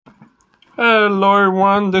Hello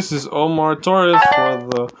everyone, this is Omar Torres for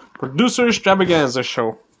the Producer Extravaganza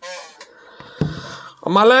show.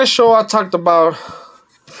 On my last show, I talked about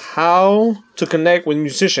how to connect with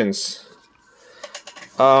musicians.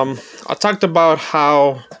 I talked about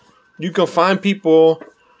how you can find people,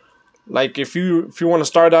 like if you want to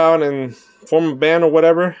start out and form a band or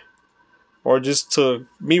whatever, or just to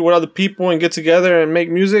meet with other people and get together and make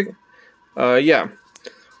music. Yeah.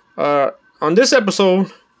 Uh, on this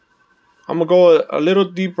episode, I'm gonna go a little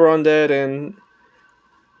deeper on that and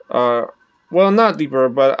uh, well, not deeper,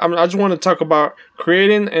 but I just want to talk about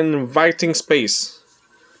creating an inviting space.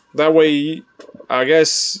 That way, I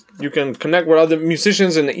guess you can connect with other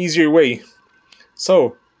musicians in an easier way.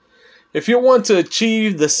 So, if you want to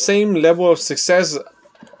achieve the same level of success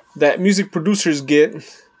that music producers get,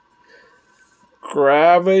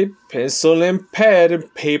 grab a pencil and pad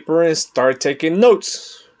and paper and start taking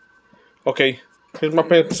notes. Okay, here's my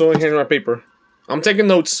pencil and here's my paper. I'm taking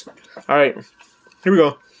notes. Alright, here we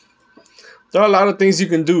go. There are a lot of things you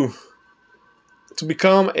can do to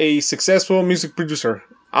become a successful music producer.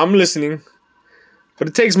 I'm listening. But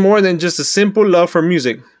it takes more than just a simple love for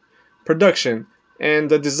music, production, and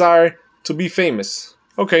the desire to be famous.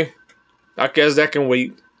 Okay, I guess that can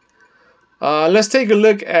wait. Let's take a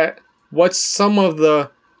look at what some of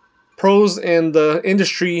the pros in the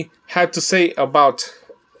industry had to say about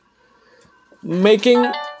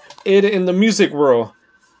making it in the music world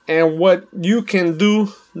and what you can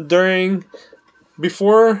do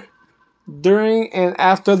before, during, and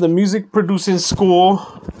after the music producing school.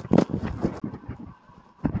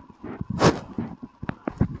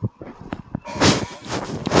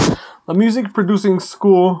 A music producing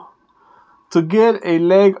school to get a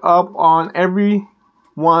leg up on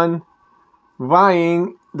everyone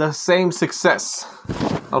vying the same success.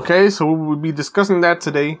 Okay, so we will be discussing that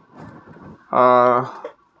today.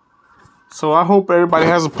 So I hope everybody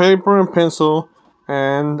has a paper and pencil,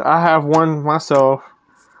 and I have one myself.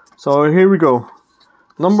 So here we go.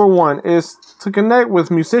 Number one is to connect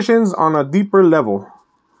with musicians on a deeper level.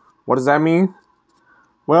 What does that mean?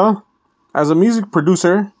 Well, as a music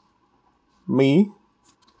producer, it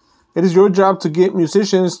is your job to get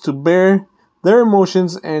musicians to bear their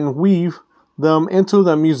emotions and weave them into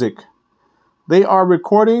the music they are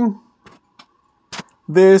recording.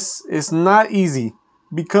 This is not easy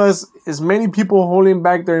because it's many people holding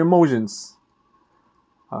back their emotions.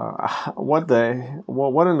 What in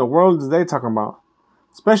the world is they talking about?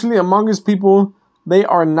 Especially among us people they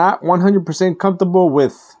are not 100% comfortable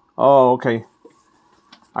with. Oh, okay.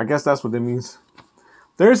 I guess that's what that means.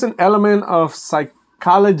 There's an element of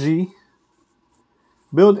psychology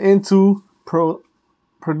built into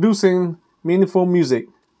producing meaningful music.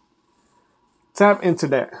 Tap into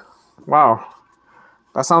that. Wow,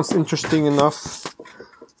 that sounds interesting enough.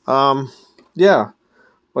 Yeah,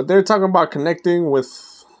 but they're talking about connecting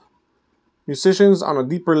with musicians on a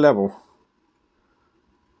deeper level.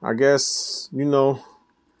 I guess,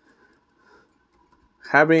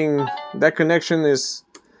 having that connection is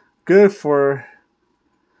good for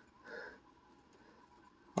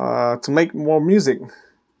to make more music.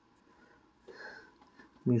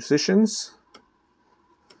 Musicians.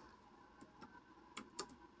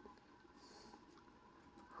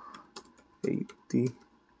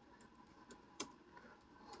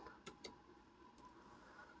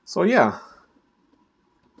 So yeah,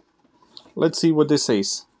 let's see what this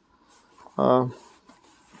says. How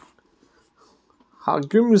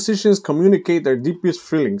good musicians communicate their deepest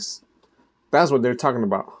feelings. That's what they're talking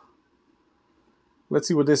about. Let's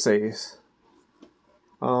see what this says.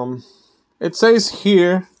 It says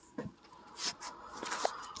here.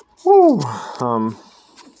 Come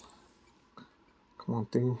on,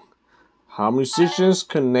 thing. How musicians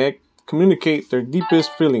communicate their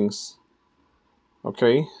deepest feelings.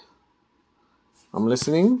 Okay, I'm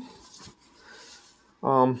listening.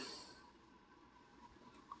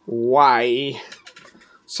 Why?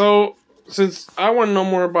 So, since I want to know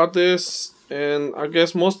more about this, and I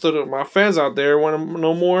guess most of my fans out there want to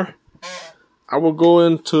know more, I will go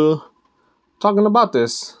into talking about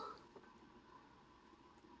this.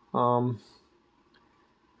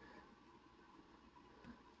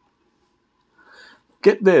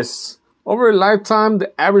 Get this. Over a lifetime,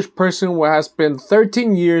 the average person will have spent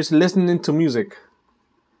 13 years listening to music.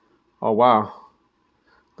 Oh, wow.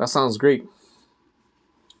 That sounds great.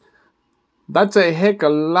 That's a heck a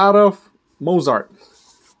lot of Mozart.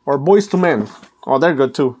 Or Boys to Men. Oh, they're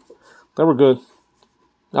good too. They were good.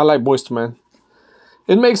 I like Boys to Men.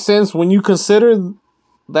 It makes sense when you consider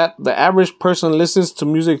that the average person listens to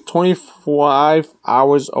music 25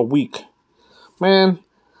 hours a week. Man,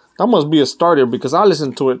 That must be a starter because I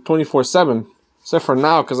listen to it 24/7. Except for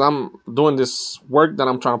now because I'm doing this work that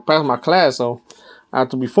I'm trying to pass my class, so I have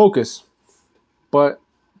to be focused. But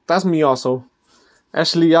that's me also.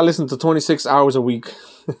 Actually, I listen to 26 hours a week.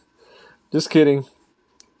 Just kidding.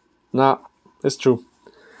 Nah, it's true.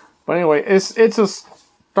 But anyway, it's a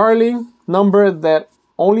startling number that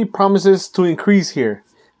only promises to increase here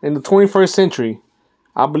in the 21st century.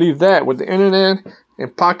 I believe that with the internet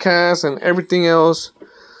and podcasts and everything else.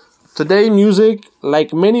 Today, music,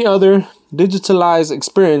 like many other digitalized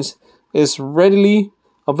experience, is readily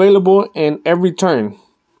available in every turn.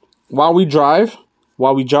 While we drive,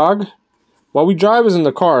 while we jog, while we drive is in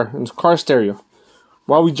the car stereo.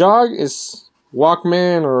 While we jog is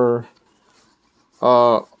Walkman or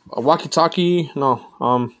a walkie-talkie, no,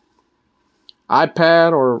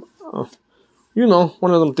 iPad or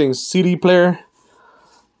one of them things, CD player.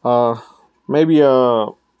 Uh, maybe I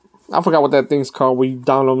forgot what that thing's called where you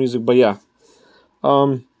download music, but yeah.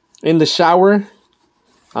 In the shower,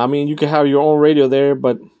 I mean, you can have your own radio there,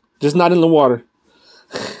 but just not in the water.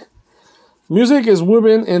 Music is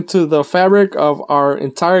woven into the fabric of our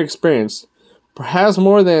entire experience, perhaps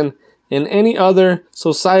more than in any other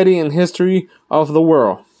society in history of the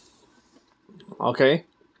world. Okay?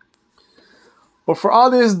 But for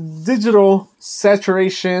all this digital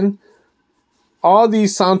saturation, all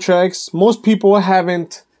these soundtracks, most people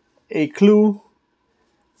haven't a clue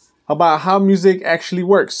about how music actually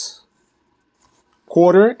works.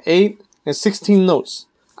 Quarter, 8, and 16 notes.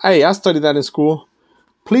 Hey, I studied that in school.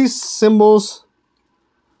 Please. Symbols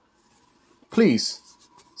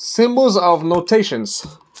of notations.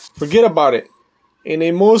 Forget about it. In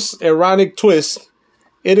a most ironic twist,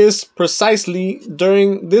 it is precisely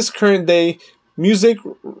during this current day music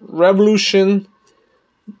revolution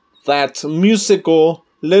that musical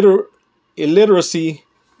illiteracy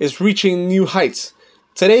is reaching new heights.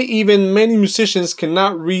 Today, even many musicians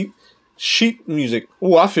cannot read sheet music.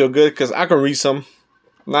 Oh, I feel good because I can read some.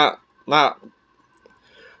 Not not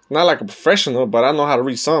not like a professional, but I know how to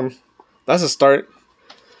read some. That's a start.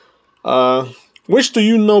 Which do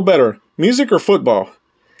you know better, music or football?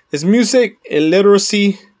 Is music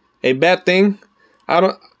illiteracy a bad thing?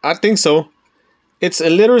 I think so. Is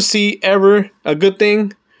illiteracy ever a good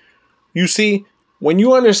thing? You see, when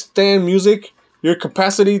you understand music, your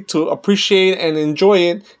capacity to appreciate and enjoy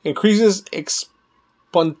it increases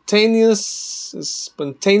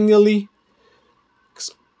spontaneously,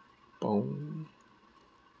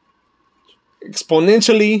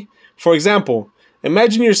 exponentially. For example,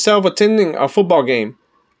 imagine yourself attending a football game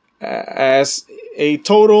as a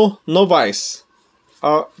total novice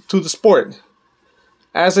to the sport.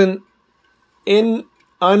 As an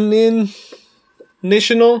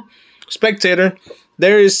uninitial spectator,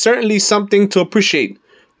 there is certainly something to appreciate.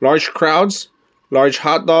 Large crowds, large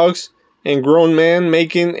hot dogs, and grown men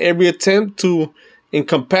making every attempt to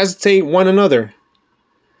incapacitate one another.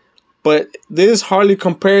 But this hardly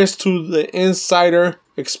compares to the insider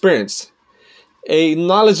experience. A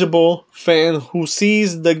knowledgeable fan who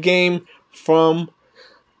sees the game from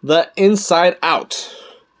the inside out.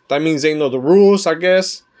 That means they know the rules, I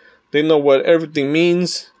guess. They know what everything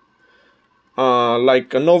means.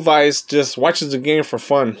 Like a novice just watches the game for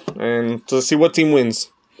fun and to see what team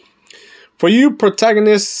wins. For you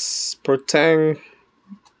protagonists,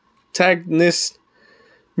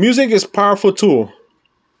 music is a powerful tool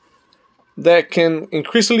that can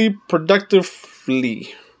increasingly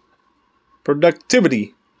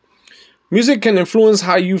productivity. Music can influence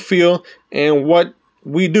how you feel and what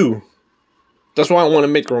we do. That's why I want to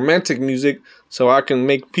make romantic music so I can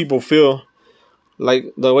make people feel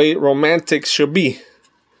like the way romantics should be.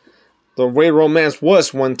 The way romance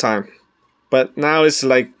was one time. But now it's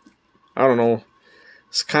like, I don't know.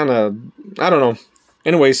 It's kind of, I don't know.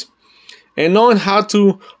 Anyways, and knowing how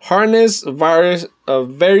to harness various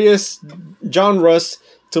genres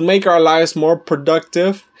to make our lives more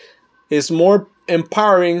productive is more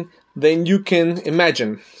empowering than you can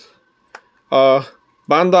imagine.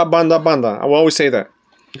 Banda, banda, banda. I will always say that.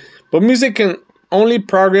 But music can only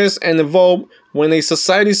progress and evolve when a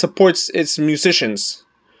society supports its musicians.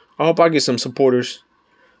 I hope I get some supporters.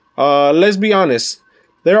 Let's be honest.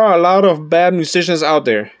 There are a lot of bad musicians out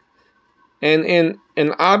there. And in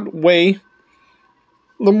an odd way,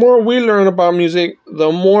 the more we learn about music,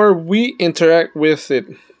 the more we interact with it,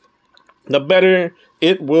 the better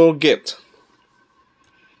it will get.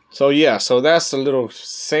 So yeah, so that's a little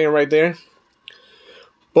saying right there.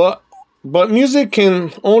 But music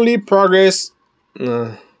can only progress.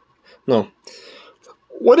 No.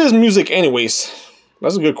 What is music, anyways?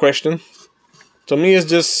 That's a good question. To me, it's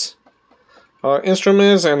just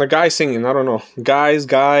instruments and a guy singing. I don't know,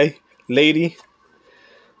 guy, lady.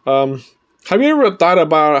 Um, have you ever thought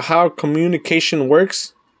about how communication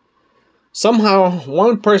works? Somehow,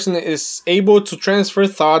 one person is able to transfer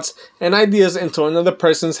thoughts and ideas into another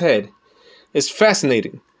person's head. It's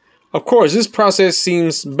fascinating. Of course, this process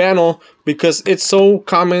seems banal because it's so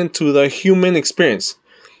common to the human experience.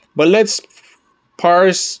 But let's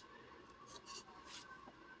parse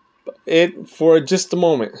it for just a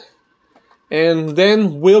moment. And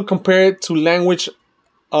then we'll compare it to language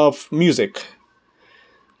of music.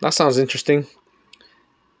 That sounds interesting.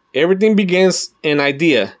 Everything begins an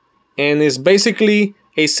idea and is basically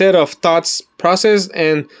a set of thoughts processed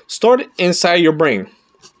and stored inside your brain.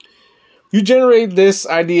 You generate this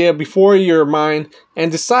idea before your mind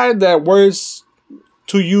and decide that words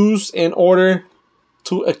to use in order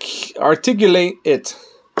to articulate it.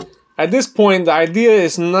 At this point, the idea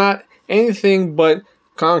is not anything but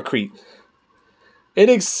concrete. It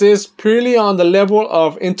exists purely on the level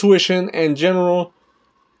of intuition and general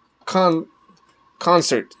con-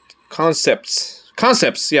 concert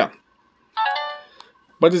concepts, yeah.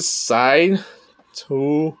 But it's side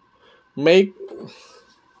to make.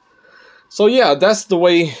 So yeah, that's the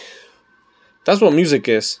way. That's what music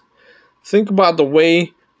is. Think about the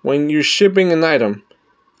way when you're shipping an item.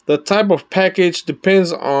 The type of package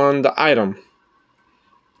depends on the item.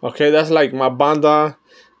 Okay, that's like my banda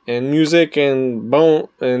and music and bone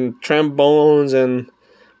and trombones and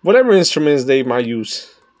whatever instruments they might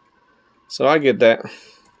use. So I get that.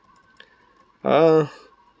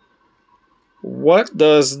 What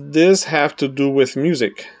does this have to do with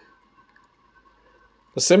music?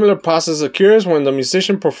 A similar process occurs when the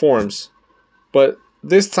musician performs, but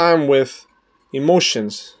this time with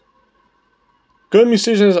emotions. Good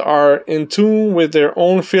musicians are in tune with their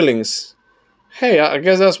own feelings. Hey, I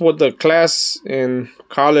guess that's what the class in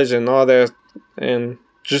college and all that, and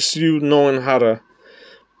just you knowing how to.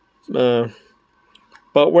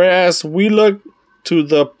 But whereas we look to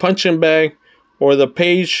the punching bag or the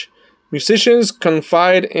page, musicians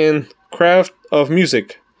confide in craft of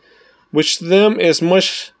music, which to them is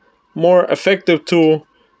much more effective tool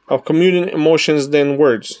of communicating emotions than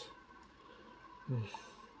words.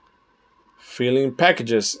 Feeling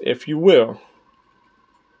packages, if you will.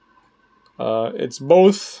 It's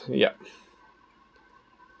both, yeah.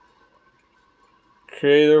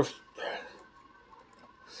 Creative.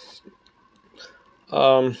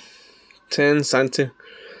 10 scientific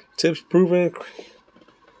tips proven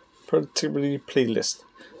productivity playlist.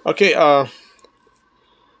 Okay,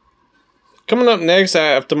 coming up next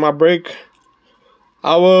after my break,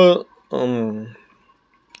 I will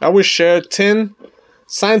share 10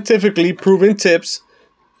 scientifically proven tips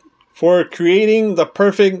for creating the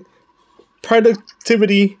perfect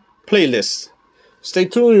productivity playlist. Stay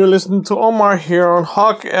tuned, you're listening to Omar here on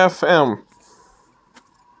Hawk FM.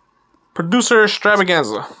 Producer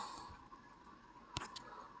Extravaganza.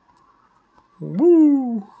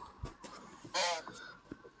 Woo!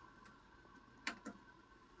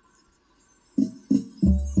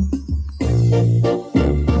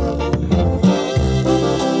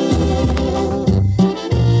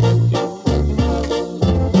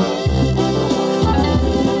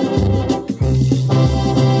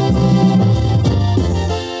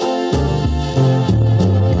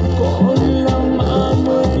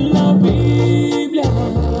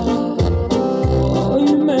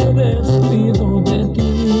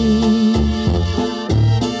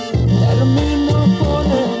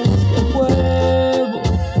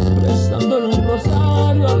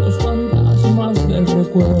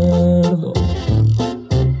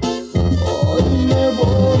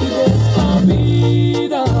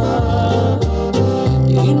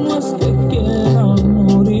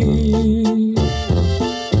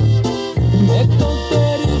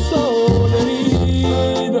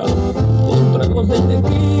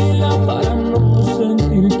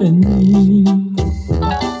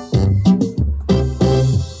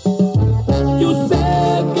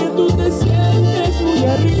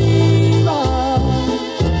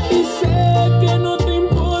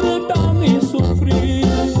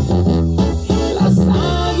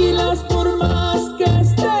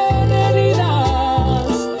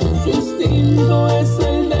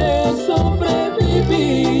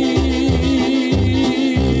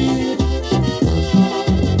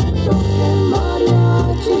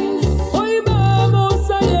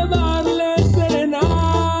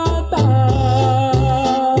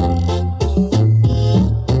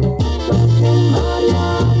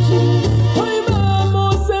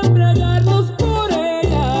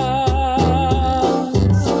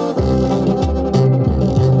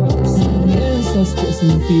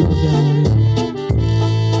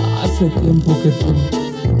 hace tiempo que tú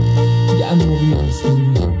ya no vives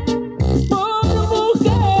en mí. Por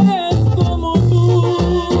mujeres como tú,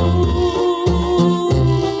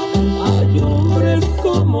 hay hombres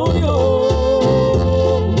como yo.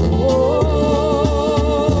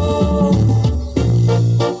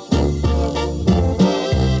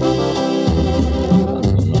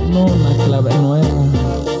 No, una clave nueva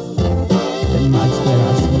de Max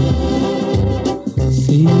Verassi. Sí,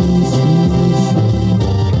 sí, sí.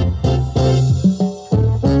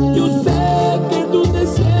 Yo sé que tú te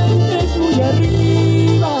sientes muy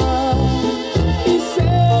arriba y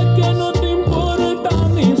sé que no te importa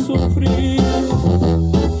ni sufrir.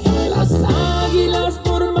 Las águilas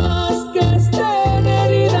por más que estén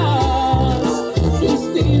heridas, su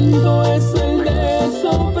instinto es el de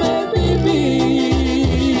sobrevivir.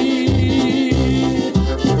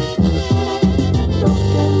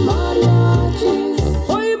 Toquen mariachis,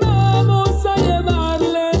 hoy vamos a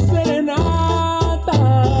llevarle serenata.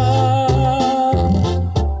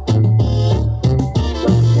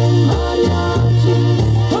 Toquen mariachis,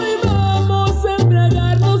 hoy vamos a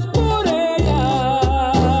embriagarnos por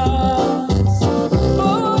ellas.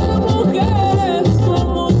 Por mujeres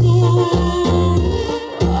como tú,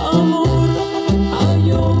 amor,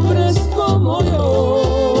 hay hombres como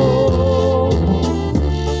yo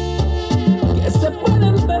que se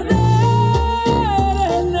pueden perder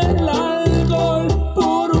en el alcohol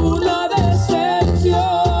por una decepción.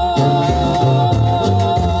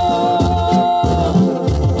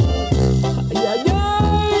 Ay, ay, ay.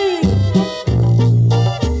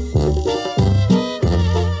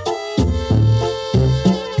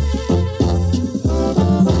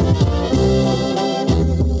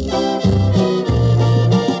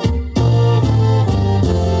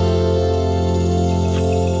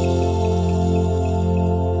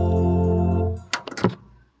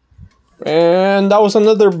 And that was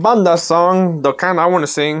another banda song, the kind I want to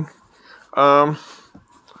sing.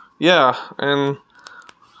 Yeah, and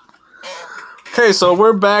okay, so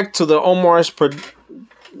we're back to the Omar's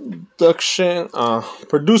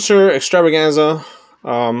producer Extravaganza.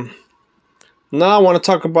 Now I want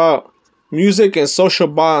to talk about music and social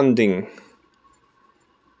bonding,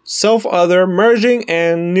 self-other merging,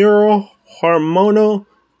 and neurohormonal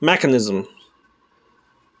mechanism.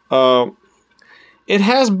 It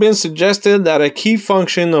has been suggested that a key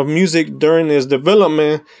function of music during its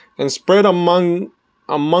development and spread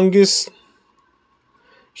amongst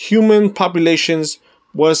human populations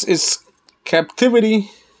was its capacity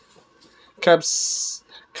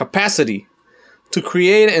to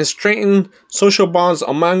create and strengthen social bonds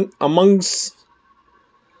amongst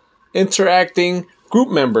interacting group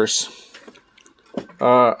members.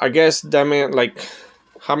 I guess that meant like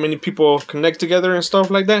how many people connect together and stuff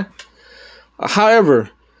like that.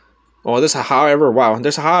 However, there's a however. Wow,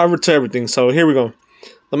 there's a however to everything. So here we go.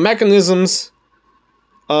 The mechanisms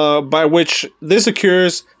by which this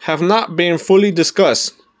occurs have not been fully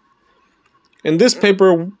discussed. In this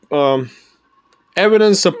paper,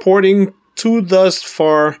 evidence supporting to thus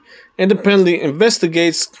far independently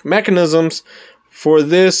investigates mechanisms for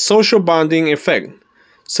this social bonding effect.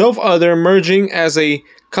 Self-other merging as a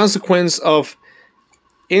consequence of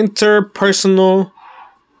interpersonal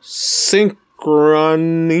synchrony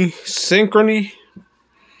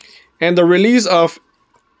and the release of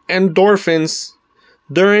endorphins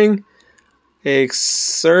during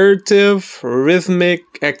exertive rhythmic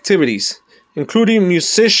activities, including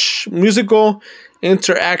musical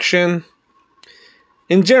interaction.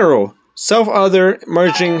 In general, self-other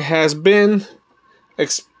merging has been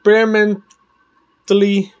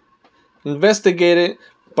experimentally investigated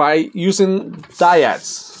by using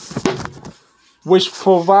dyads, which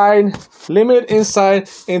provide limited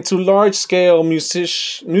insight into large-scale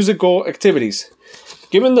musical activities.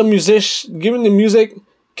 Given the music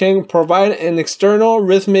can provide an external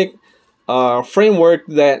rhythmic framework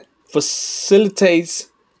that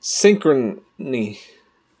facilitates synchrony.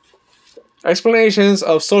 Explanations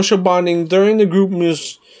of social bonding during the group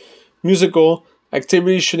musical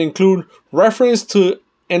activity should include reference to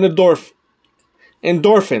endorphins,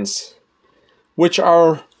 which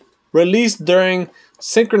are released during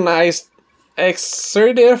synchronized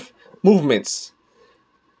exertive movements.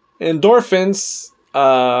 Endorphins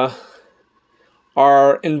are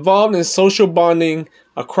involved in social bonding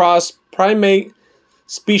across primate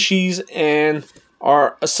species and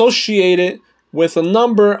are associated with a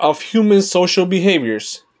number of human social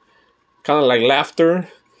behaviors, kind of like laughter,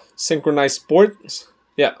 synchronized sports,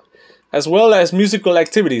 yeah, as well as musical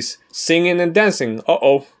activities, singing and dancing.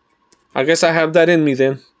 I guess I have that in me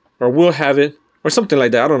then, or will have it, or something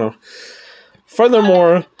like that. I don't know.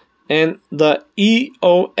 Furthermore, and the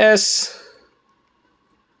EOS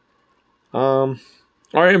are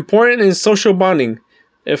important in social bonding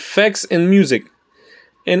effects in music.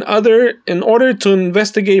 In order to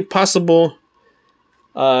investigate possible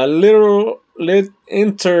literal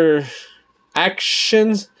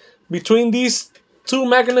interactions between these two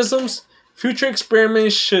mechanisms, future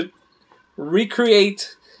experiments should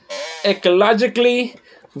recreate ecologically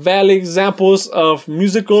valid examples of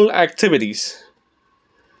musical activities.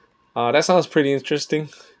 That sounds pretty interesting.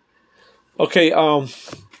 Okay,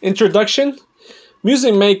 introduction.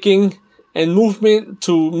 Music making and movement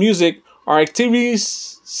to music are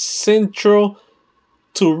activities central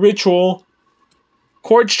to ritual,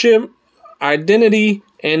 courtship, identity,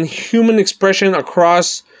 and human expression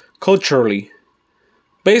across culturally.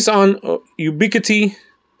 Based on ubiquity.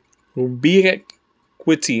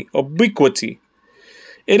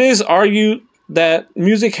 It is argued that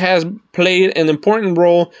music has played an important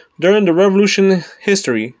role during the revolution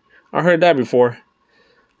history. I heard that before.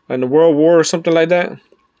 In the World War or something like that.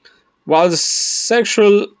 While the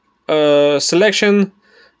sexual selection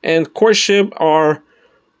and courtship are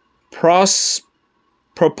proposed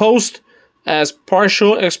as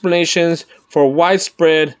partial explanations for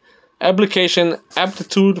widespread application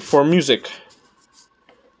aptitude for music.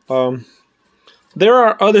 Um, there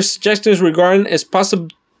are other suggestions regarding its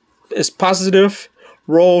positive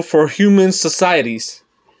role for human societies.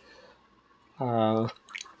 Uh,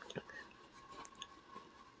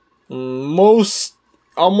 most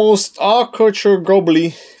almost all culture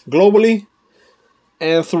globally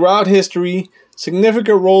and throughout history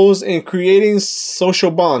significant roles in creating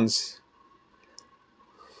social bonds.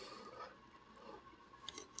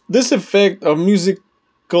 This effect of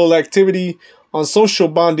musical activity on social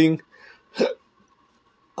bonding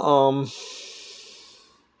um,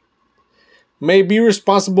 may be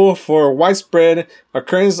responsible for widespread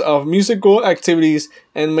occurrence of musical activities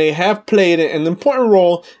and may have played an important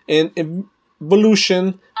role in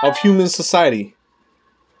evolution of human society.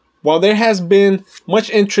 While there has been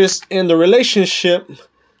much interest in the relationship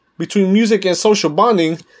between music and social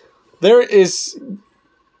bonding, there is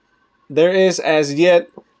as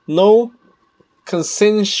yet no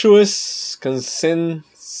consensus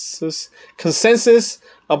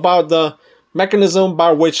about the mechanism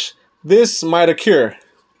by which this might occur.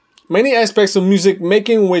 Many aspects of music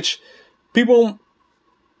making which people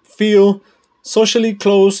feel socially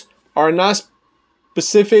close are not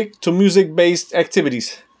specific to music-based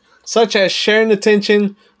activities, such as sharing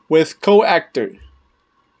attention with co-actor,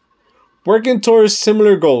 working towards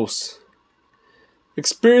similar goals,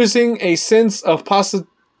 experiencing a sense of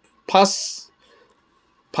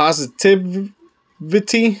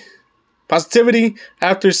positivity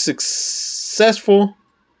after successful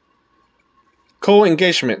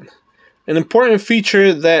co-engagement. An important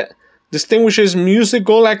feature that distinguishes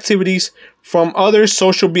musical activities from other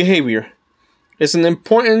social behavior is an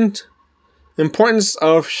importance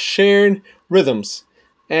of shared rhythms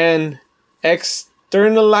and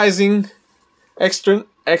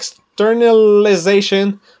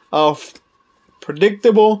externalization of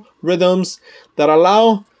predictable rhythms that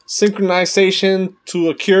allow synchronization to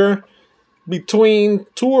occur between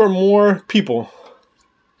two or more people.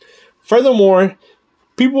 Furthermore,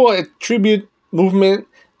 people attribute movement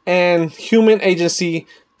and human agency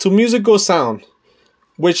to musical sound,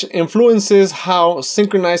 which influences how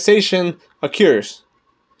synchronization occurs,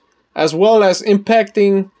 as well as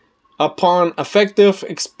impacting upon affective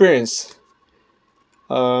experience.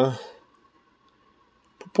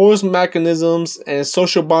 Proposed mechanisms and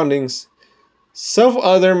social bondings,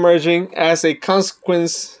 self-other merging as a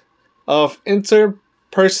consequence of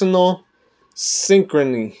interpersonal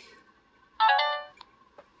synchrony.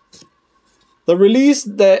 The release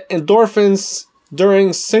that endorphins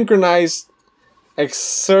during synchronized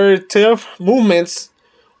exertive movements,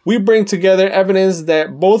 we bring together evidence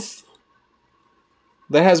that both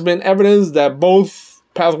there has been evidence that both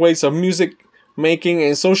pathways of music making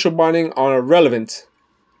and social bonding are relevant,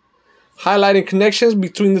 highlighting connections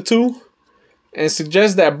between the two, and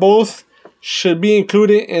suggests that both should be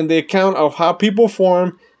included in the account of how people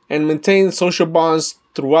form and maintain social bonds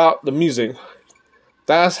throughout the music.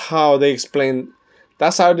 That's how they explain.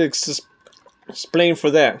 That's how they explain for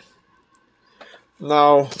that.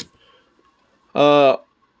 Now,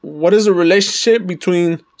 what is the relationship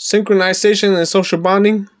between synchronization and social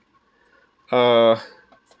bonding? Well,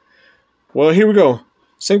 here we go.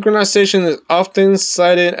 Synchronization is often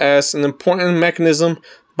cited as an important mechanism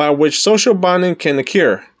by which social bonding can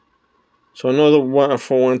occur. So another one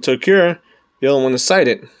for one to occur, the other one is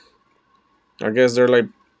cited. I guess they're like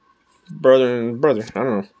brother and brother. I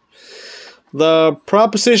don't know. The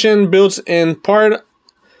proposition builds in part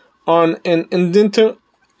on an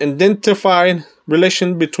identified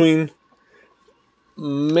relation between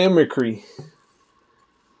mimicry,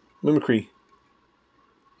 mimicry,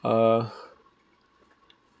 uh,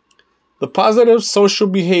 the positive social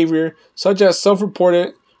behavior, such as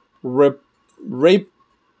self-reported report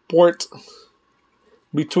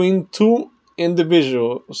between two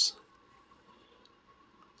individuals,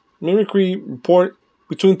 mimicry report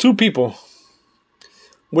between two people,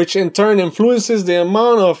 which in turn influences the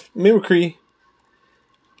amount of mimicry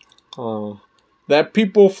that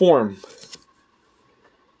people form.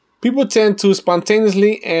 People tend to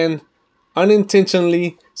spontaneously and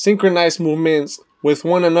unintentionally synchronize movements with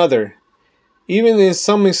one another, even in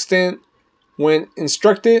some extent when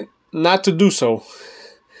instructed not to do so.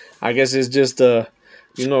 I guess it's just the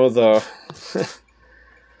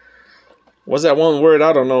what's that one word?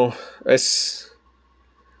 I don't know. It's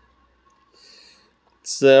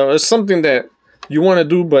something that you want to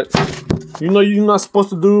do, but you're not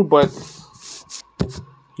supposed to do, but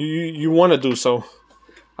you want to do so.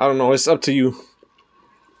 I don't know. It's up to you.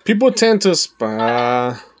 People tend to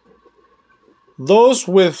those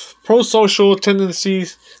with pro-social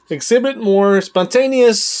tendencies exhibit more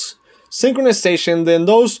spontaneous synchronization than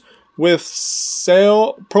those with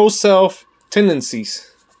pro-self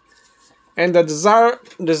tendencies, and the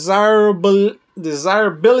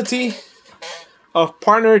desirability of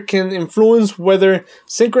partner can influence whether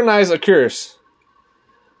synchronize occurs.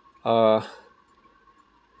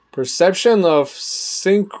 Perception of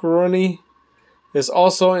synchrony is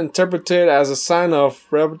also interpreted as a sign of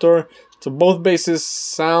repertoire to both bases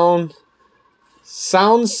sounds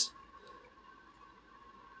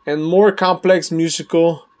and more complex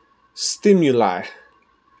musical stimuli.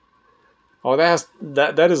 Oh,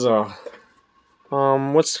 that is a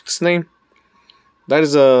what's its name? That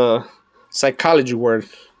is a psychology word.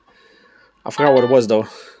 I forgot what it was though.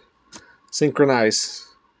 Synchronize.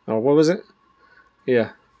 Oh, what was it?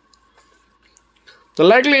 Yeah. The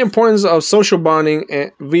likely importance of social bonding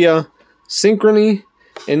via synchrony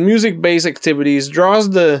in music-based activities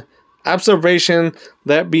draws the observation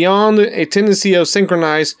that beyond a tendency of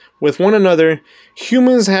synchronize with one another,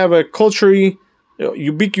 humans have a culturally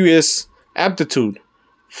ubiquitous aptitude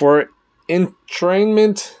for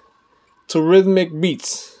entrainment to rhythmic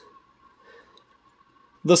beats.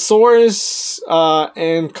 The source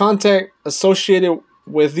and contact associated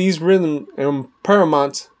with these rhythm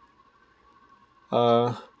paramount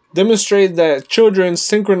demonstrate that children's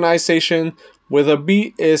synchronization with a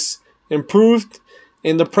beat is improved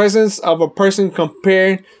in the presence of a person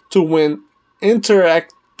compared to when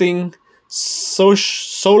interacting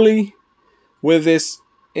solely with its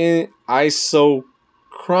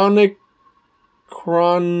isochronic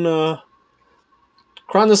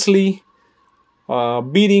chronously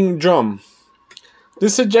beating drum.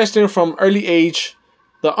 This suggestion from early age,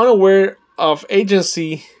 the unaware of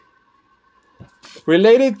agency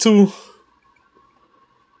related to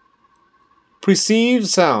perceived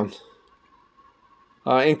sound,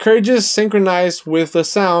 encourages synchronize with the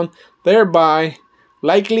sound, thereby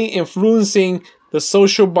likely influencing the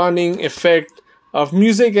social bonding effect of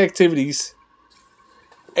music activities.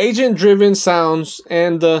 Agent-driven sounds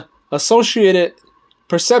and the associated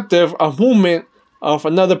perceptive of movement of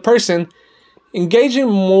another person engaging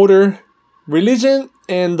motor religion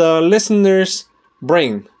in the listener's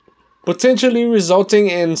brain, potentially resulting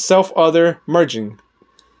in self-other merging,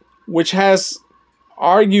 which has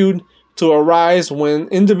argued to arise when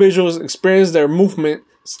individuals experience their movement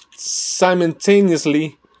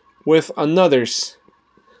simultaneously with another's.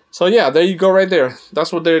 So yeah, there you go right there.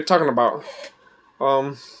 That's what they're talking about.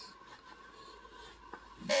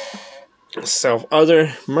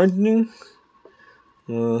 Self-other merging.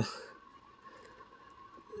 So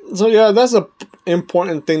yeah, that's a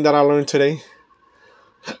important thing that I learned today.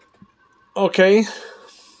 Okay.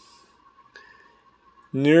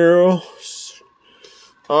 Neuro.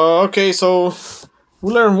 Okay, so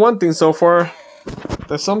we learned one thing so far.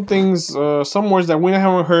 That some things, some words that we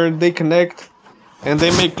haven't heard, they connect, and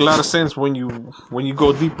they make a lot of sense when you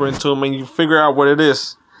go deeper into them and you figure out what it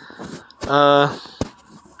is.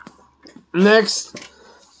 Next,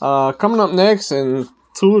 coming up next in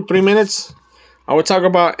 2-3 minutes, I will talk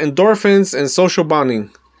about endorphins and social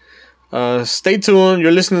bonding. Stay tuned.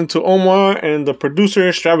 You're listening to Omar and the producer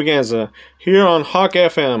Extravaganza here on Hawk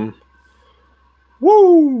FM.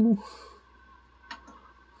 Woo!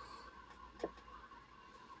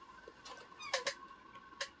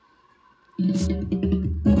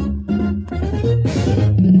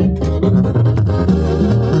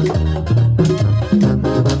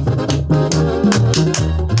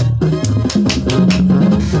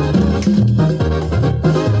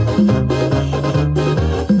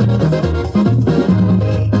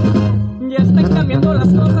 cambiando las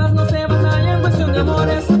cosas, no se batalla en cuestión de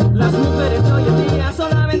amores. Las mujeres de hoy en día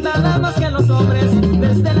son aventadas más que los hombres.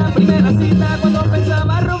 Desde la primera cita, cuando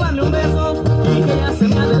pensaba robarle un beso, y que ya se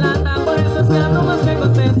me adelanta, por eso es que ando más que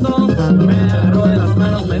contento. Me agarró de las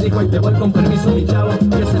manos, me dijo, ahí te voy con permiso, mi chavo,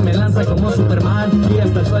 que se me lanza como Superman, y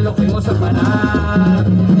hasta el suelo fuimos a parar.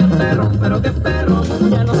 Qué perro, pero qué perro,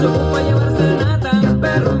 ya no se ocupa llevar serenata. Qué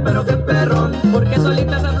perro, pero qué perro, porque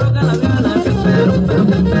solitas aflojan las ganas. Qué perro, pero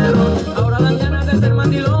qué perro, ahora dan ganas de ser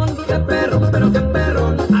mandilón. Qué perro, pero qué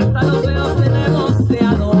perro, hasta los dedos tenemos de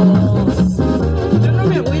a dos. Yo no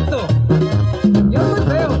me agüito, yo soy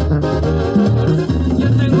feo, yo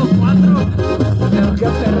tengo cuatro, pero qué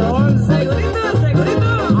perrón, segurito,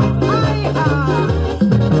 segurito. ¡Ay, ja!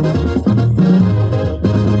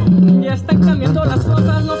 Ya están cambiando las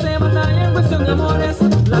cosas, no se batalla en cuestión de amores.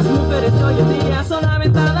 Las mujeres de hoy en día son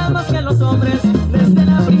aventadas más que los hombres. Desde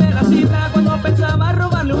la primera cita, cuando pensaba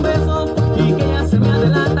robarle un beso, y que ya se me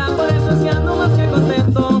adelanta, por eso es que ando más que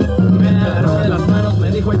contento. Me agarró de las manos,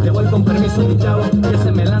 me dijo, y te voy con permiso, mi chavo, que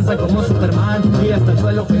se me lanza como Superman, y hasta el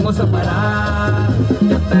suelo fuimos a parar.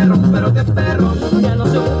 Qué perro, pero qué perro, ya no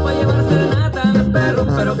se ocupa llevar serenata. Qué perro,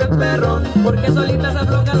 pero qué perro, porque solitas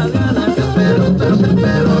aflojan las ganas. Qué perro, pero qué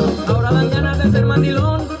perro, ahora dan ganas de ser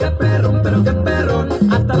mandilón. Qué perro, pero qué perro,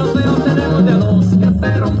 hasta los dedos tenemos de a dos. Qué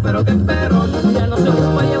perro, pero qué perro, ya no se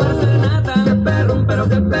ocupa llevar serenata. Qué perro, pero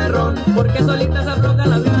qué perro, porque solitas aflojan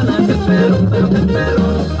las ganas. Qué perro, pero qué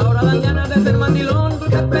perro, ahora dan ganas de ser mandilón.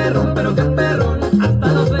 Qué perro, pero qué perro,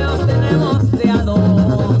 hasta los dedos tenemos de a dos.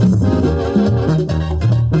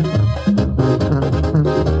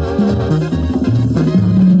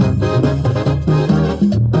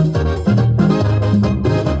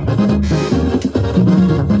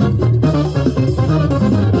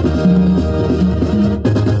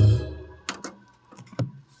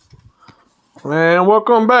 And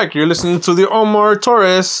welcome back. You're listening to the Omar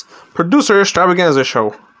Torres producer Extravaganza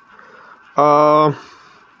show. I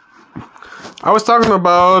was talking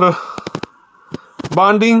about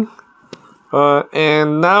bonding,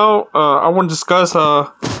 and now I want to discuss.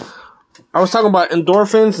 I was talking about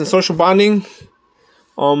endorphins and social bonding.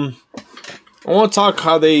 I want to talk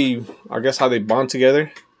how they bond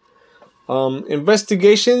together.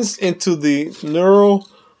 Investigations into the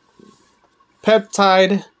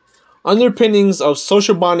neuropeptide underpinnings of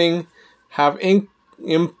social bonding have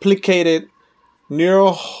implicated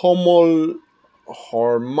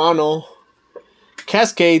neurohormonal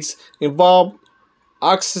cascades involve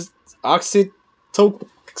oxytocin,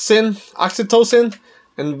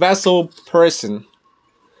 and vasopressin,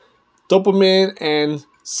 dopamine, and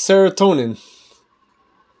serotonin,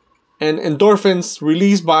 and endorphins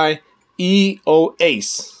released by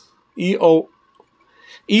EOS.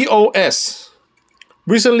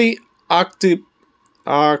 Recently,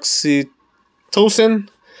 oxytocin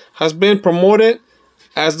has been promoted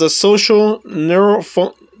as the social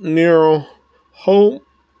neurohormone,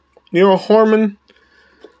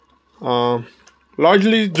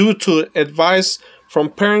 largely due to advice from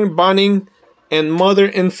parent bonding and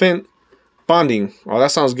mother-infant bonding. Oh,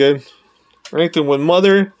 that sounds good. Anything with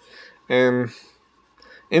mother and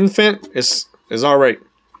infant is all right.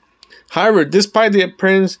 However, despite the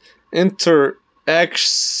apparent interactions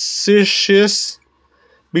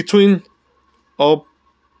between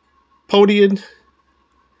opioid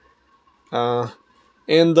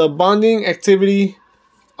in the bonding activity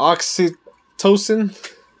oxytocin,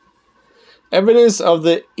 evidence of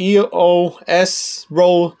the EOS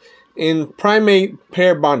role in primate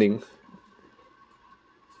pair bonding,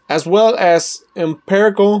 as well as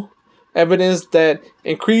empirical evidence that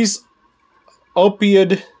increased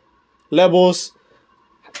opioid levels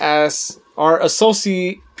as are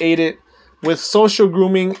associated with social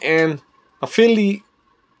grooming and affiliative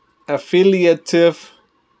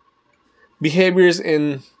behaviors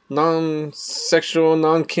in non-sexual,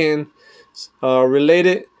 non-kin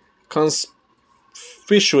related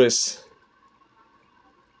conspicuous.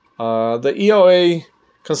 The EOA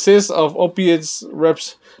consists of opiates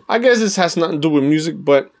reps. I guess this has nothing to do with music,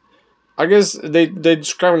 but I guess they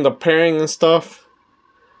describing the pairing and stuff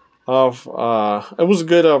of it was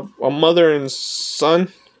good of a mother and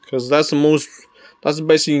son, because that's the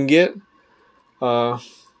best you can get.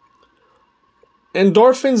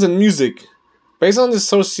 Endorphins and music. Based on the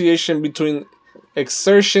association between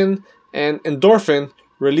exertion and endorphin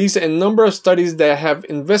release, a number of studies that have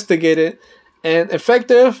investigated an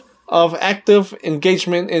effective of active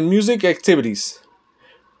engagement in music activities.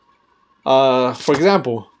 For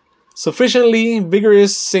example, sufficiently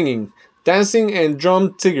vigorous singing, dancing, and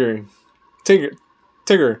drum trigger,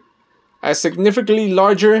 a significantly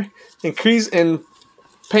larger increase in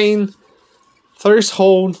pain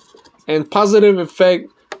threshold and positive effect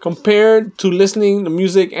compared to listening to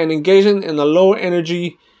music and engaging in the low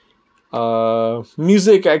energy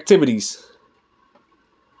music activities.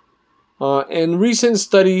 In recent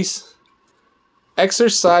studies,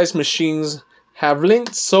 exercise machines have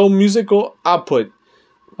linked so musical output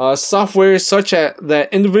software such as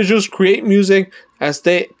that individuals create music as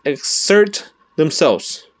they exert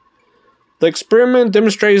themselves. The experiment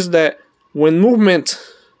demonstrates that when movement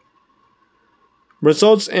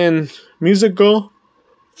results in musical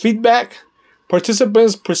feedback,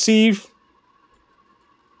 participants perceive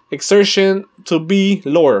exertion to be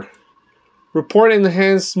lower, report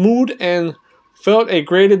enhanced mood, and felt a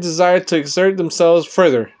greater desire to exert themselves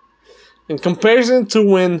further, in comparison to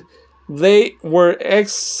when they were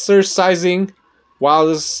exercising while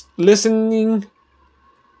listening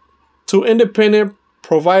to independent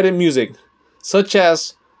provided music, such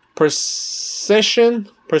as perception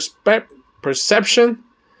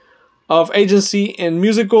of agency in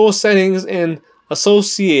musical settings and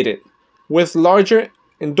associated with larger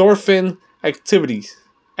endorphin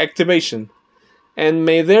activation, and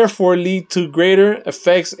may therefore lead to greater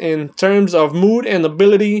effects in terms of mood and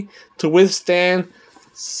ability to withstand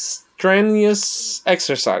strenuous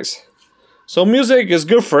exercise. So music is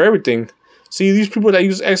good for everything. See, these people that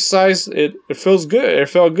use exercise, it feels good. It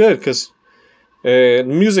felt good because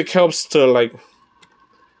music helps to, like,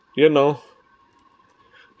 you know,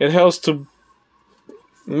 it helps to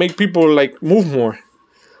make people like move more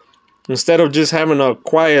instead of just having a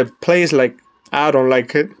quiet place. Like, I don't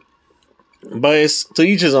like it, but it's to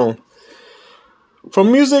each his own.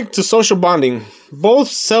 From music to social bonding, both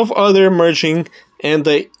self-other merging and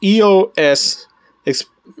the EOS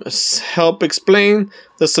help explain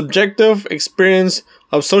the subjective experience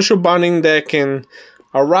of social bonding that can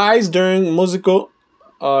arise during musical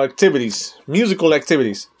activities,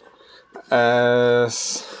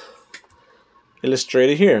 as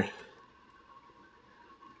illustrated here.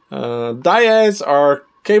 Dyads are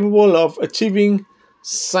capable of achieving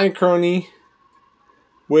synchrony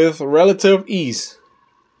with relative ease.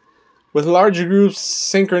 With larger groups,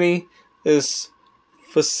 synchrony is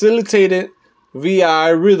facilitated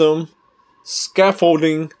via rhythm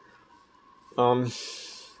scaffolding,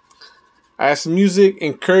 as music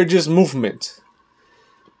encourages movement.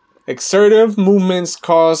 Exertive movements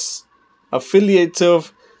cause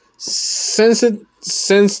affiliative sentiments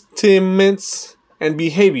and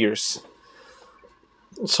behaviors.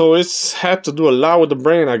 So it's had to do a lot with the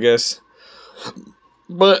brain, I guess.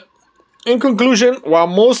 But in conclusion, while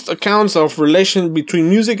most accounts of relation between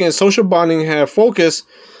music and social bonding have focused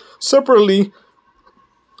separately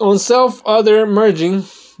on self-other merging,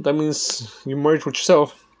 that means you merge with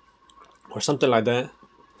yourself, or something like that,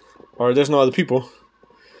 or there's no other people,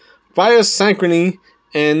 via synchrony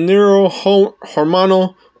and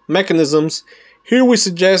neurohormonal mechanisms, here they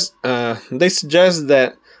suggest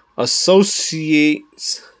that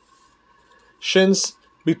associations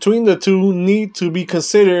between the two need to be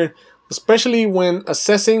considered, especially when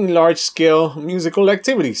assessing large-scale musical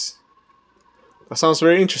activities. That sounds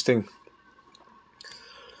very interesting.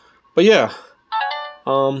 But yeah,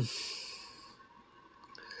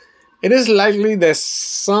 it is likely that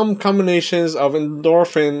some combinations of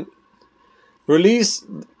endorphin release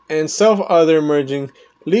and self-other merging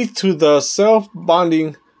lead to the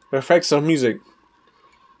self-bonding effects of music.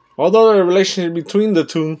 Although the relationship between the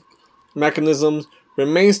two mechanisms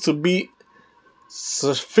remains to be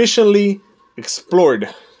sufficiently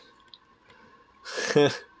explored.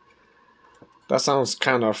 That sounds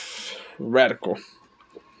kind of radical.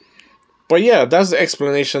 But yeah, that's the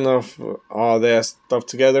explanation of all that stuff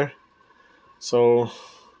together. So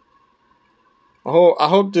I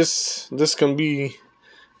hope this can be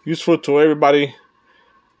useful to everybody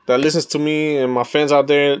that listens to me and my fans out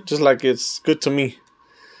there, just like it's good to me.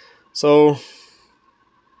 So,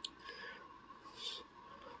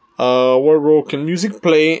 what role can music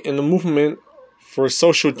play in the movement for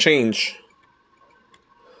social change?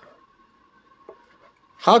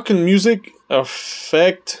 How can music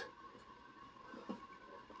affect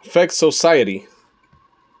society?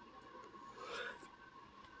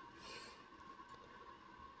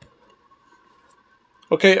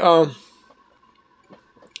 Okay,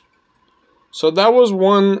 so that was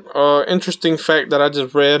one interesting fact that I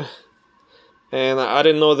just read, and I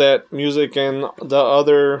didn't know that music and the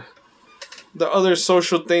other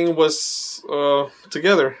social thing was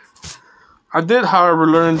together. I did, however,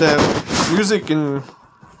 learn that music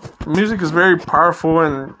is very powerful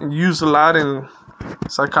and used a lot in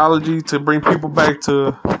psychology to bring people back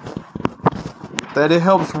to that. It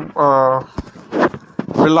helps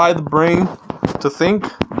rely the brain to think,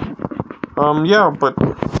 Yeah, but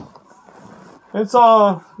it's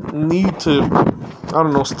all need to, I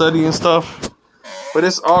don't know, study and stuff. But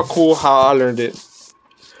it's all cool how I learned it.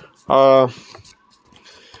 Uh,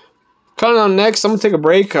 Coming up next, I'm gonna take a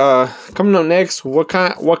break. Coming up next, what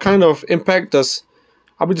kind of impact does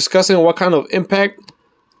I'll be discussing? What kind of impact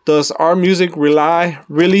does our music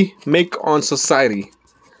really make on society?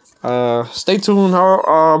 Stay tuned.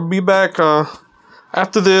 I'll be back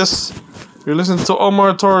after this. You're listening to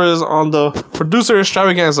Omar Torres on the Producer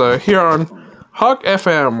Extravaganza here on Hawk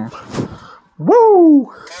FM.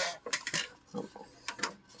 Woo!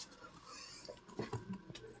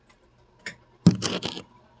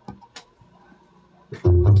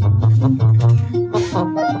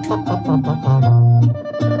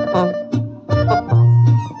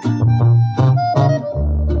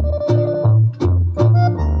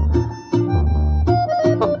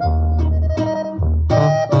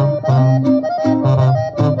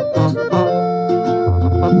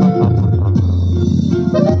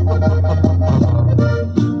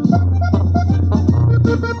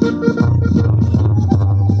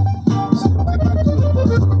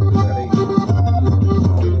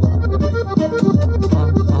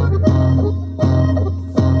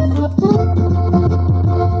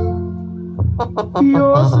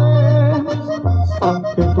 Yo sé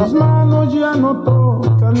que tus manos ya no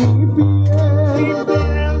tocan mi piel,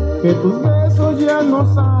 que tus besos ya no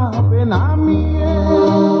saben a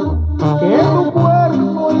miel, que tu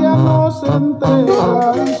cuerpo ya no se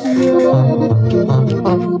entrega al cielo.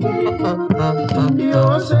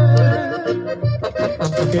 Yo sé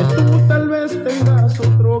que tú tal vez tengas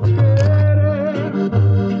otro querer,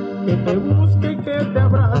 que te busque y que te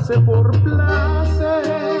abrace por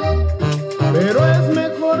placer, pero es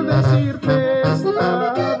mejor decirte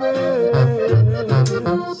esta vez,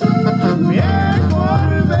 mejor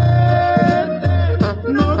vete,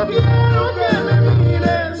 no quiero que me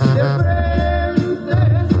mires de frente,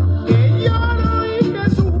 que lloro y que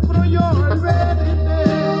sufro yo al verte,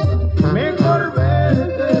 mejor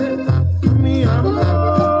vete, mi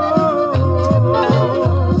amor,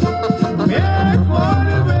 mejor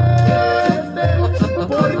vete,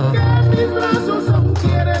 porque mis brazos aún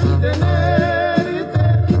quieren tenerte,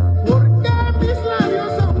 porque mis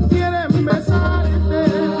labios aún quieren besarte,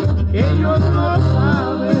 ellos no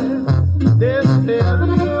saben de este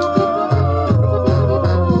adiós,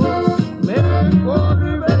 mejor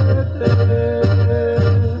vete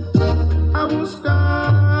a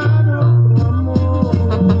buscar otro amor.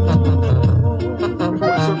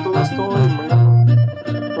 Todo esto y mañana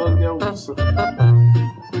todo el día vamos a hacer.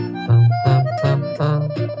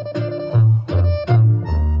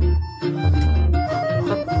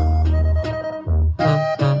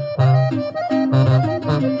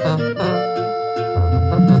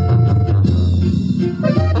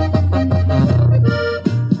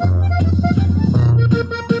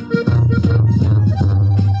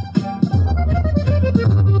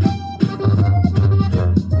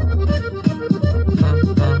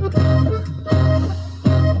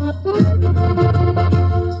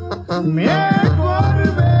 Mejor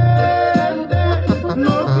vete,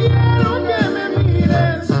 no quiero que me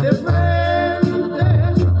mires de frente,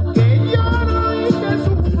 que lloro y que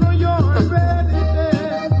sufro yo al verte,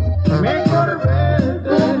 mejor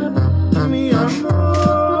vete, mi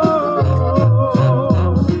amor,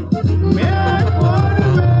 mejor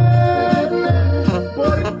vete,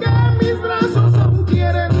 porque mis brazos aún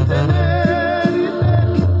quieren tenerte,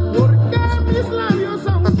 porque mis labios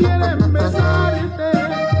aún quieren besarte,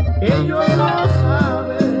 ellos no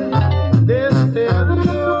saben de este adiós,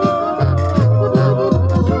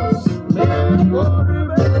 mejor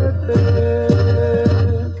vete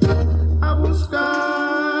a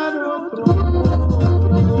buscar otro amor.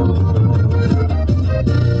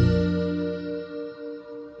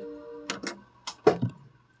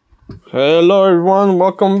 Hello, everyone.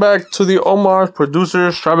 Welcome back to the Omar Producer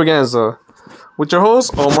Extravaganza with your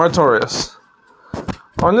host, Omar Torres.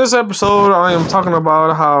 On this episode, I am talking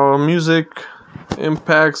about how music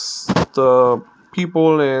impacts the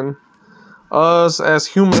people and us as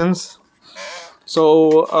humans.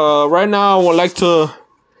 So, right now, I would like to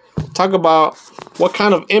talk about what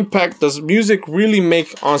kind of impact does music really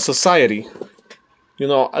make on society,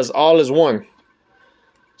 as all is one.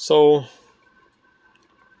 So,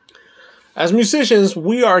 as musicians,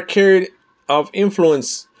 we are carried of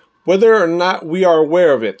influence whether or not we are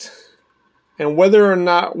aware of it, and whether or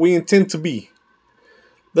not we intend to be.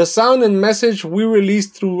 The sound and message we release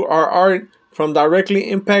through our art from directly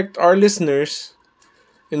impact our listeners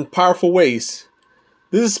in powerful ways.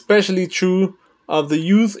 This is especially true of the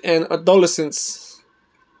youth and adolescents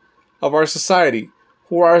of our society,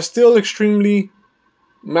 who are still extremely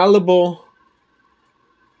malleable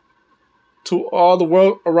to all the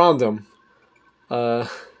world around them. Uh,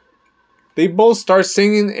 they both start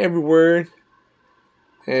singing every word,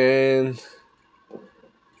 and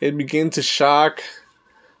it begins to shock.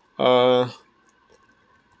 Uh,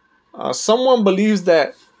 Someone believes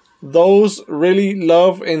that those really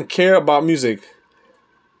love and care about music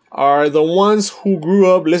are the ones who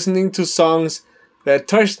grew up listening to songs that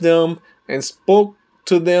touched them and spoke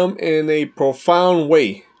to them in a profound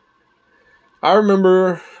way. I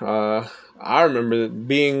remember,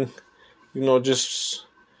 being, just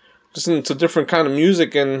listening to different kind of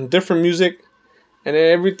music and different music, and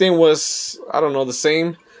everything was, I don't know, the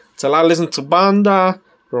same. Till I listened to banda,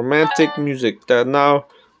 romantic music. That now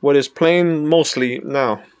what is playing mostly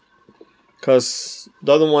now, cause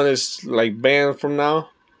the other one is like banned from now.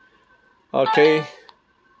 Okay,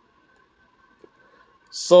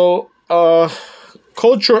 so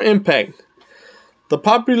cultural impact. The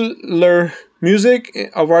popular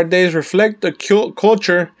music of our days reflect the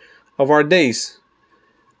culture of our days.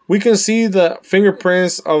 We can see the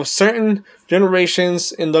fingerprints of certain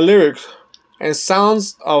generations in the lyrics and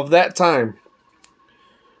sounds of that time.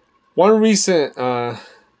 One recent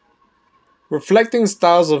reflecting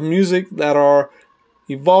styles of music that are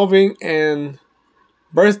evolving and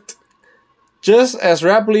birthed just as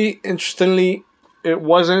rapidly. Interestingly, it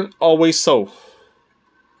wasn't always so.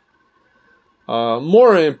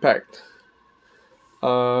 Moral impact.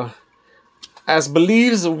 Uh, as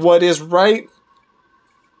believes what is right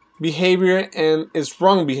behavior and is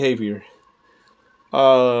wrong behavior.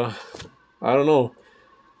 Uh, I don't know.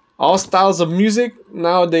 All styles of music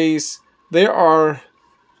nowadays, there are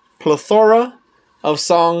plethora of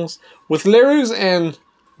songs with lyrics and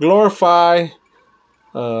glorify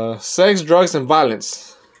sex, drugs, and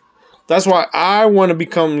violence. That's why I want to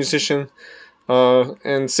become a musician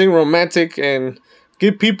and sing romantic and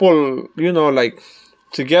get people, like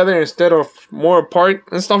together instead of more apart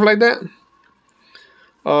and stuff like that.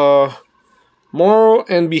 Uh, Moral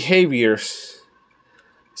and behaviors,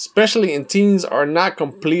 especially in teens, are not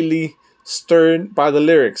completely stirred by the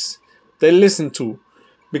lyrics they listen to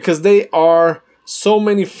because they are so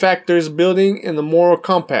many factors building in the moral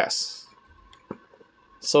compass.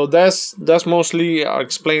 So that's mostly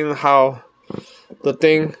explaining how the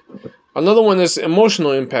thing. Another one is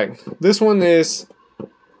emotional impact. This one is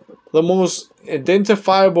the most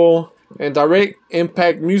identifiable and direct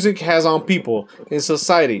impact music has on people in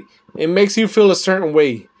society. It makes you feel a certain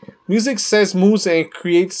way. Music sets moods and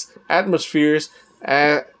creates atmospheres.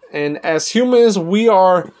 And as humans, we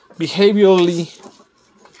are behaviorally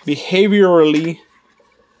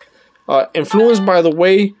influenced by the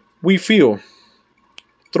way we feel.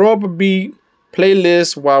 Throw up a beat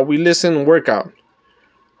playlist while we listen and work out,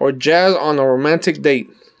 or jazz on a romantic date.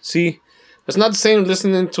 See, it's not the same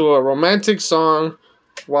listening to a romantic song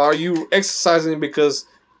while you exercising because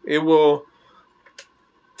it will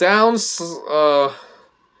downs.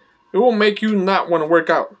 It will make you not want to work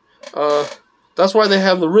out. Uh, that's why they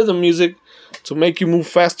have the rhythm music to make you move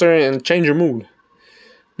faster and change your mood.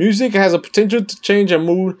 Music has a potential to change a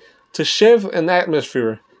mood, to shift an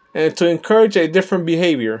atmosphere, and to encourage a different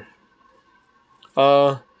behavior.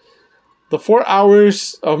 Uh, the 4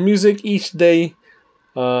 hours of music each day.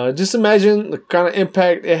 Just imagine the kind of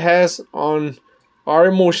impact it has on our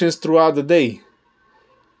emotions throughout the day.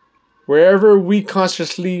 Wherever we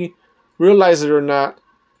consciously realize it or not,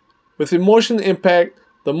 with emotion impact,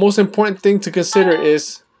 the most important thing to consider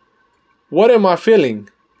is what am I feeling?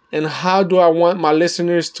 And how do I want my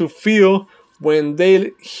listeners to feel when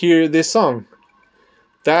they hear this song?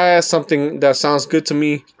 That's something that sounds good to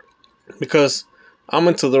me because I'm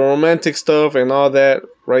into the romantic stuff and all that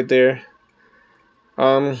right there.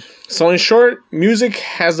 So in short, music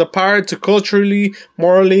has the power to culturally,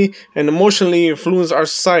 morally, and emotionally influence our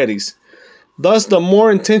societies. Thus, the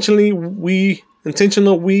more intentional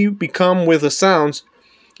we become with the sounds,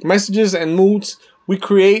 messages, and moods we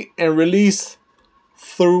create and release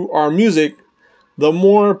through our music, the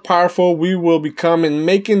more powerful we will become in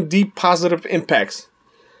making deep positive impacts.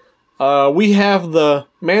 We have the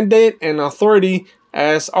mandate and authority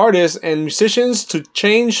as artists and musicians to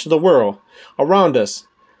change the world around us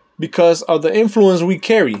because of the influence we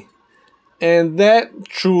carry. And that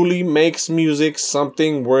truly makes music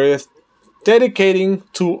something worth dedicating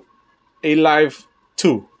to a life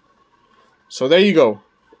too. So there you go.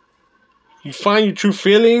 You find your true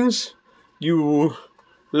feelings, you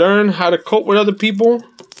learn how to cope with other people,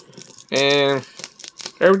 and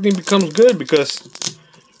everything becomes good because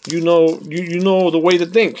you know the way to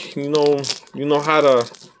think. You know how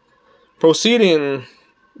to proceed in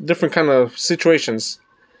different kind of situations.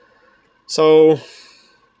 So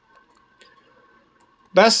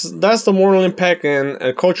that's the moral impact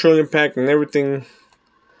and cultural impact and everything.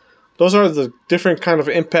 Those are the different kind of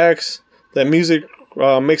impacts that music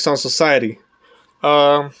makes on society.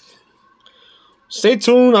 Uh, Stay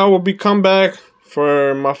tuned. I will be come back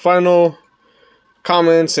for my final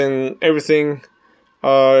comments and everything.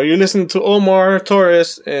 You're listening to Omar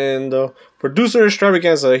Torres and the producer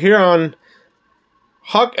Extravaganza here on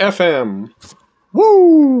Hawk FM.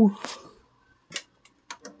 Woo!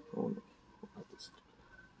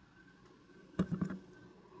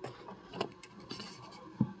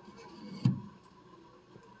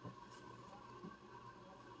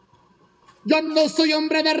 Yo no soy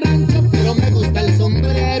hombre de rancho, pero me gusta el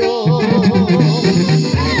sombrero.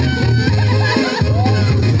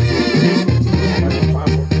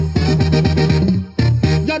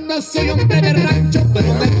 Yo no soy hombre de rancho,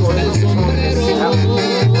 pero me gusta el sombrero.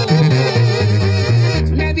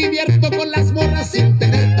 Me divierto con las morras sin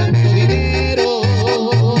tener tanto dinero.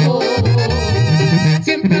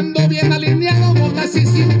 Siempre ando bien alineado, botas y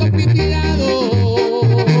cinto piteado.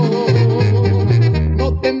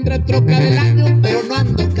 Tendré troca del año, pero no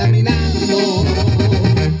ando caminando.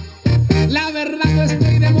 La verdad no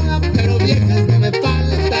estoy de moda, pero viejas no me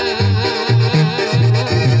faltan.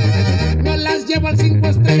 No las llevo al 5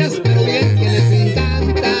 estrellas, pero bien que les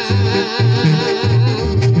encanta.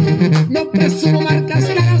 No presumo marcas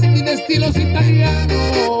caras ni de estilos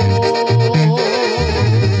italianos.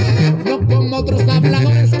 No como otros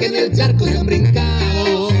habladores que en el charco se han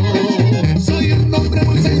brincado. Soy un hombre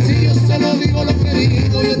muy sencillo, solo digo lo que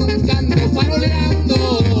digo, yo nunca ando faroleando.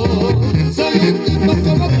 Soy un tipo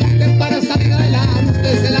como usted para salir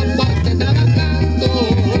adelante, se la parte trabajando.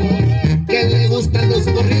 Que le gustan los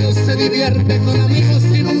corridos, se divierte con amigos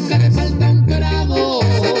y nunca le falta un trago.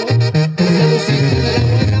 Saludcita de la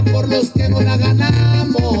buena por los que no la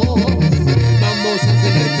ganamos, vamos a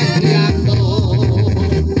seguir pisteando.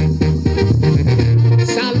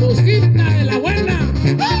 Saludcita de la buena.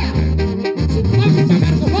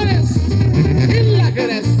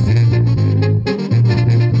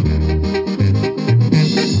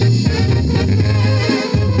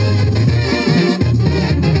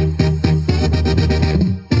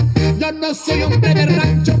 Yo no soy hombre de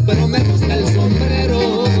rancho, pero me gusta el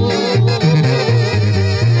sombrero.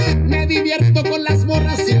 Me divierto con las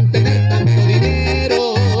morras sin tener tanto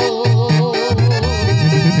dinero.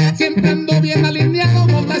 Siempre ando bien alineado,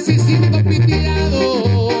 botas y cinto piteado.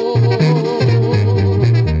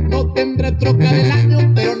 No tendré troca del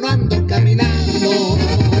año, pero no ando caminando.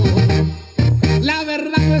 La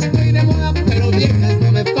verdad no estoy de moda, pero viejas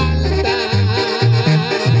no me faltan.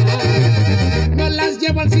 No las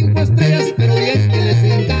llevo al 5 estrellas, pero bien que les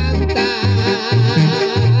encanta.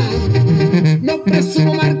 No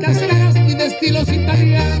presumo marcas caras ni de estilos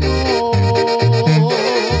italianos.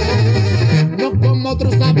 No como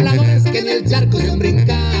otros habladores que en el charco se han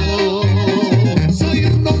brincado. Soy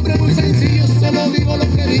un hombre muy sencillo, solo digo lo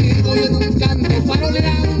que digo, yo nunca ando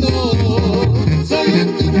faroleando. Soy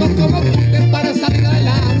un tipo como usted para salir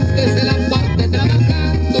adelante, se la parte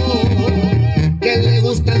trabajando. Que le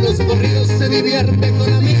gustan los corridos, se divierte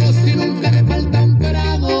con amigos y nunca le falta un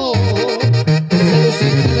trago.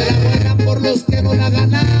 Saludcita de la buena por los que no la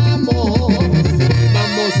ganamos,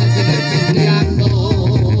 vamos a seguir pisteando.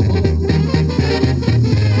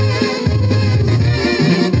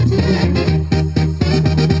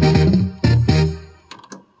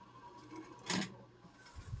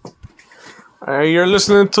 You're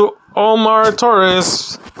listening to Omar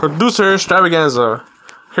Torres, producer Extravaganza,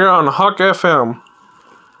 here on Hawk FM.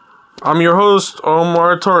 I'm your host,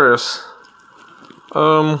 Omar Torres.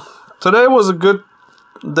 Today was a good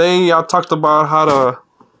day. I talked about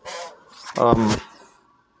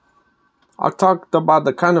I talked about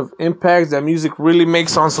the kind of impacts that music really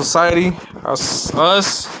makes on society, as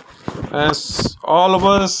us, as all of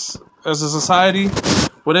us, as a society,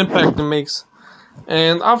 what impact it makes.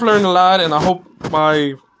 And I've learned a lot, and I hope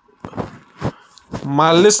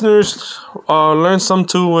my listeners learn some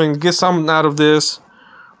too and get something out of this.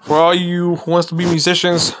 For all you who wants to be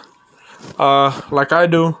musicians, like I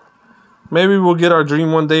do, maybe we'll get our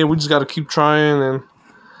dream one day. We just gotta keep trying, and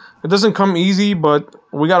it doesn't come easy, but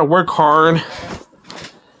we gotta work hard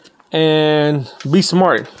and be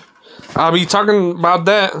smart. I'll be talking about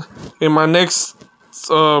that in my next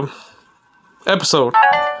episode.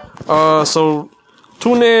 So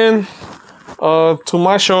tune in to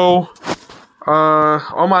my show.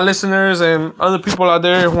 All my listeners and other people out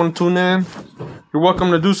there who want to tune in, you're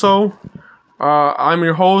welcome to do so. I'm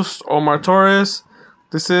your host, Omar Torres.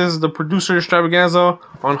 This is the producer Extravaganza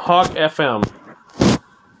on Hawk FM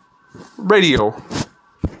Radio.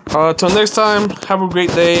 Till next time, have a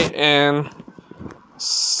great day and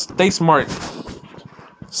stay smart.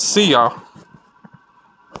 See y'all.